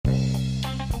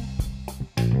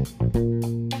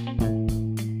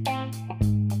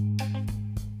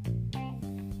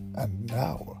And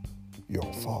now,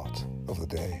 your thought of the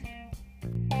day.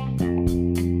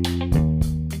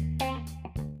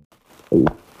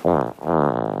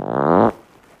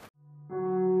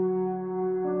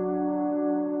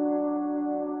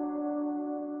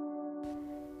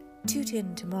 Tune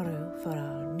in tomorrow for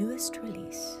our newest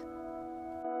release.